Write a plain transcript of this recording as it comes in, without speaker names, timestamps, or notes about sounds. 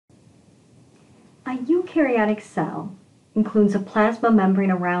A eukaryotic cell includes a plasma membrane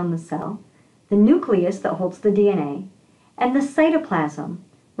around the cell, the nucleus that holds the DNA, and the cytoplasm,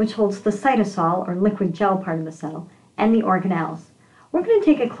 which holds the cytosol or liquid gel part of the cell, and the organelles. We're going to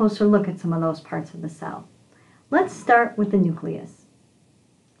take a closer look at some of those parts of the cell. Let's start with the nucleus.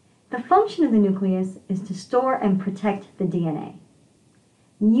 The function of the nucleus is to store and protect the DNA.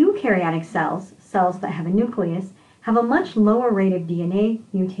 Eukaryotic cells, cells that have a nucleus, have a much lower rate of DNA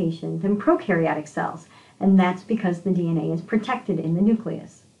mutation than prokaryotic cells, and that's because the DNA is protected in the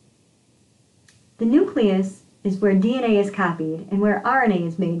nucleus. The nucleus is where DNA is copied and where RNA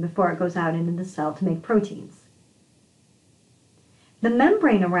is made before it goes out into the cell to make proteins. The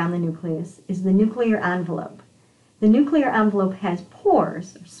membrane around the nucleus is the nuclear envelope. The nuclear envelope has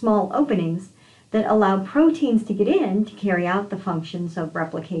pores, or small openings, that allow proteins to get in to carry out the functions of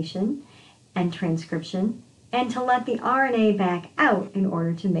replication and transcription, and to let the RNA back out in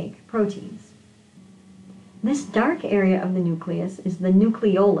order to make proteins. This dark area of the nucleus is the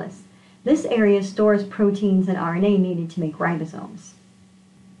nucleolus. This area stores proteins and RNA needed to make ribosomes.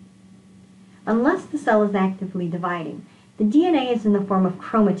 Unless the cell is actively dividing, the DNA is in the form of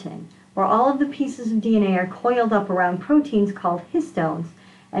chromatin, where all of the pieces of DNA are coiled up around proteins called histones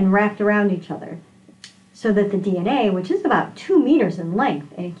and wrapped around each other, so that the DNA, which is about 2 meters in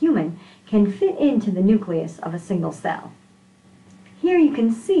length in a human, can fit into the nucleus of a single cell. Here you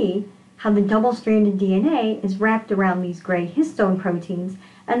can see how the double-stranded DNA is wrapped around these gray histone proteins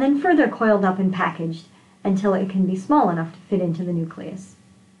and then further coiled up and packaged until it can be small enough to fit into the nucleus.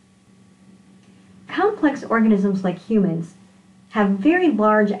 Complex organisms like humans have very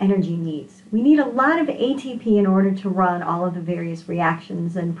large energy needs. We need a lot of ATP in order to run all of the various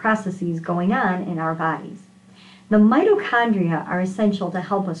reactions and processes going on in our bodies. The mitochondria are essential to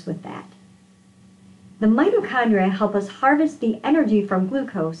help us with that. The mitochondria help us harvest the energy from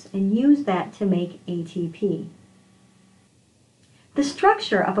glucose and use that to make ATP. The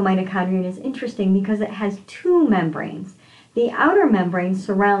structure of a mitochondrion is interesting because it has 2 membranes. The outer membrane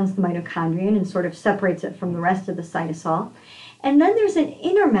surrounds the mitochondrion and sort of separates it from the rest of the cytosol. And then there's an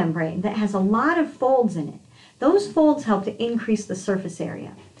inner membrane that has a lot of folds in it. Those folds help to increase the surface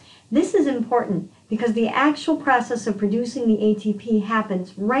area. This is important because the actual process of producing the ATP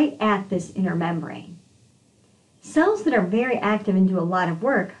happens right at this inner membrane. Cells that are very active and do a lot of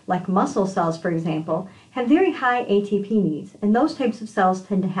work, like muscle cells for example, have very high ATP needs, and those types of cells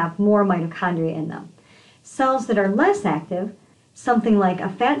tend to have more mitochondria in them. Cells that are less active, something like a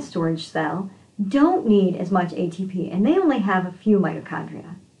fat storage cell, don't need as much ATP, and they only have a few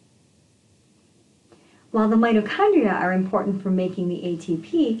mitochondria. While the mitochondria are important for making the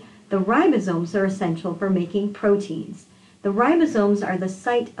ATP, the ribosomes are essential for making proteins. The ribosomes are the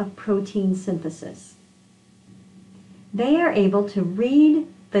site of protein synthesis. They are able to read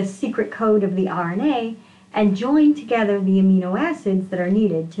the secret code of the RNA and join together the amino acids that are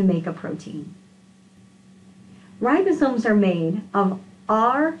needed to make a protein. Ribosomes are made of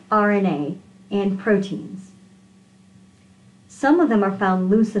rRNA and proteins. Some of them are found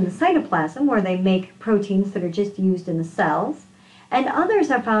loose in the cytoplasm, where they make proteins that are just used in the cells, and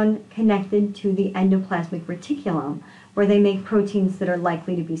others are found connected to the endoplasmic reticulum, where they make proteins that are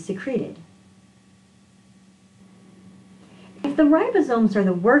likely to be secreted. If the ribosomes are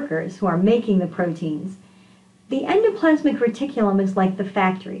the workers who are making the proteins, the endoplasmic reticulum is like the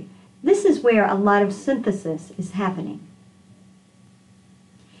factory. This is where a lot of synthesis is happening.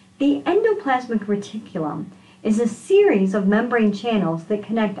 The endoplasmic reticulum is a series of membrane channels that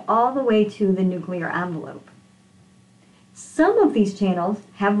connect all the way to the nuclear envelope. Some of these channels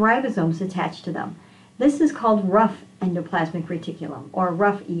have ribosomes attached to them. This is called rough endoplasmic reticulum, or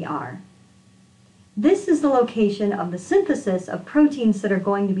rough ER. This is the location of the synthesis of proteins that are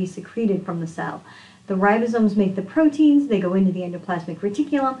going to be secreted from the cell. The ribosomes make the proteins, they go into the endoplasmic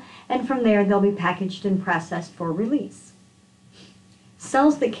reticulum, and from there they'll be packaged and processed for release.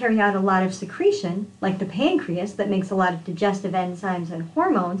 Cells that carry out a lot of secretion, like the pancreas that makes a lot of digestive enzymes and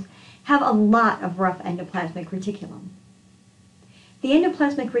hormones, have a lot of rough endoplasmic reticulum. The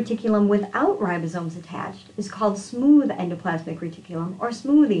endoplasmic reticulum without ribosomes attached is called smooth endoplasmic reticulum, or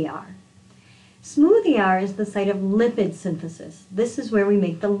smooth ER. Smooth ER is the site of lipid synthesis. This is where we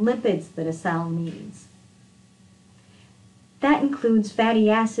make the lipids that a cell needs. That includes fatty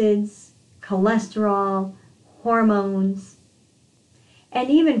acids, cholesterol, hormones,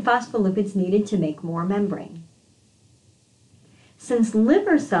 and even phospholipids needed to make more membrane. Since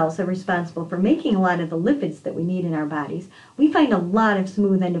liver cells are responsible for making a lot of the lipids that we need in our bodies, we find a lot of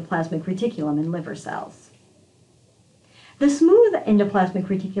smooth endoplasmic reticulum in liver cells. The smooth endoplasmic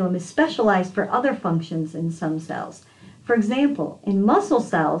reticulum is specialized for other functions in some cells. For example, in muscle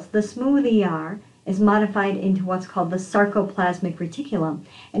cells, the smooth ER is modified into what's called the sarcoplasmic reticulum,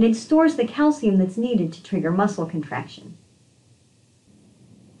 and it stores the calcium that's needed to trigger muscle contraction.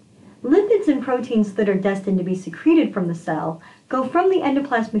 Lipids and proteins that are destined to be secreted from the cell go from the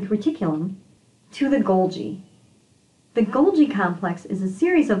endoplasmic reticulum to the Golgi. The Golgi complex is a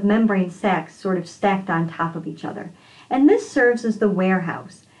series of membrane sacs sort of stacked on top of each other, and this serves as the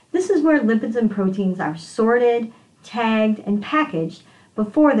warehouse. This is where lipids and proteins are sorted, tagged, and packaged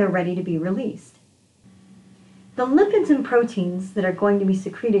before they're ready to be released. The lipids and proteins that are going to be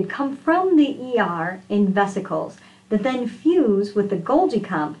secreted come from the ER in vesicles that then fuse with the Golgi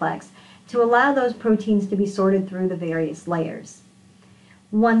complex to allow those proteins to be sorted through the various layers.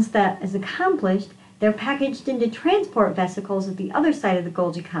 Once that is accomplished, they're packaged into transport vesicles at the other side of the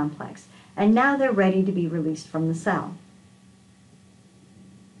Golgi complex, and now they're ready to be released from the cell.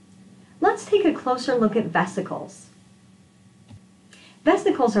 Let's take a closer look at vesicles.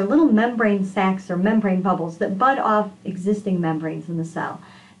 Vesicles are little membrane sacs or membrane bubbles that bud off existing membranes in the cell.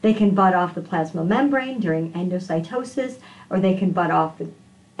 They can bud off the plasma membrane during endocytosis, or they can bud off the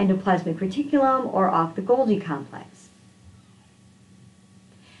endoplasmic reticulum or off the Golgi complex.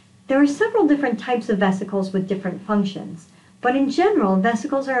 There are several different types of vesicles with different functions, but in general,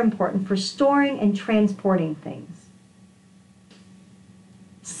 vesicles are important for storing and transporting things.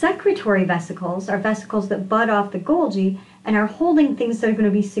 Secretory vesicles are vesicles that bud off the Golgi and are holding things that are going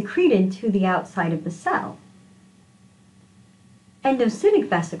to be secreted to the outside of the cell. Endocytic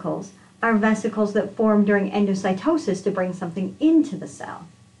vesicles are vesicles that form during endocytosis to bring something into the cell.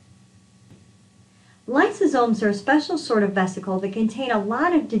 Lysosomes are a special sort of vesicle that contain a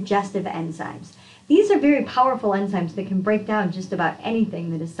lot of digestive enzymes. These are very powerful enzymes that can break down just about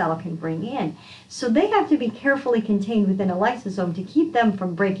anything that a cell can bring in. So they have to be carefully contained within a lysosome to keep them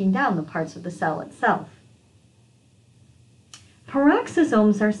from breaking down the parts of the cell itself.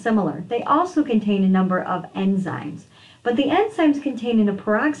 Peroxisomes are similar. They also contain a number of enzymes, but the enzymes contained in a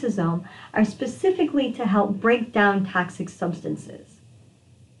peroxisome are specifically to help break down toxic substances.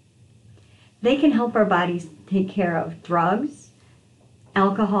 They can help our bodies take care of drugs,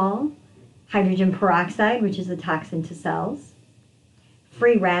 alcohol, hydrogen peroxide, which is a toxin to cells,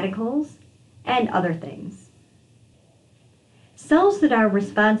 free radicals, and other things. Cells that are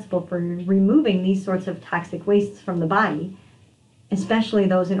responsible for removing these sorts of toxic wastes from the body, especially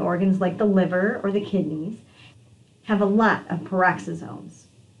those in organs like the liver or the kidneys, have a lot of peroxisomes.